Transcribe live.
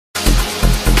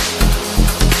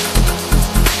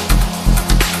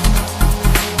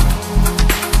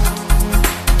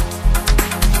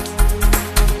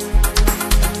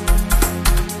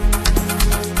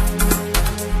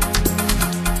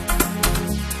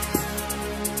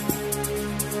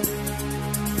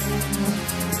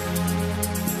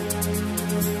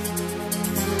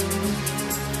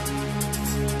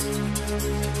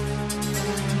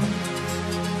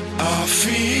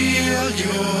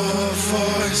your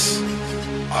voice.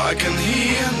 I can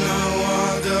hear no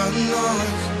other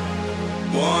noise.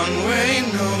 One way,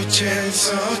 no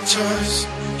chance or choice.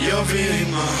 You're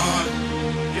beating my heart.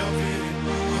 You're beating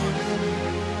my heart.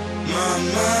 My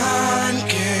mind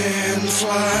can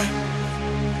fly.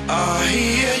 I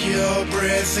hear your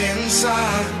breath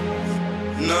inside.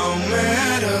 No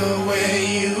matter where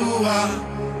you are,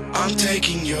 I'm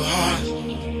taking your heart.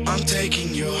 I'm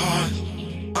taking your heart.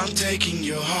 I'm taking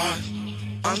your heart.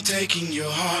 I'm taking your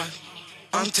heart.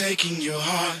 I'm taking your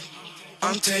heart.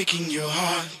 I'm taking your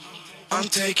heart. I'm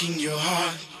taking your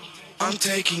heart. I'm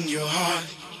taking your heart.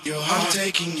 Your heart. I'm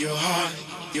taking your heart.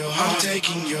 Your heart. I'm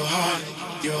taking your heart.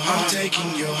 Your heart. I'm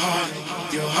taking your heart.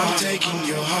 Your heart. I'm taking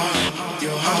your heart.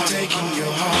 Your heart. I'm taking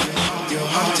your heart. Your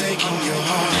heart. I'm taking your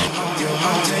heart. Your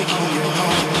heart. I'm taking your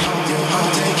heart. Your heart.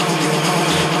 I'm taking your heart.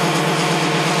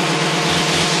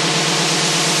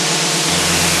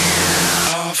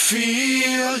 I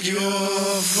feel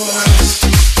your voice.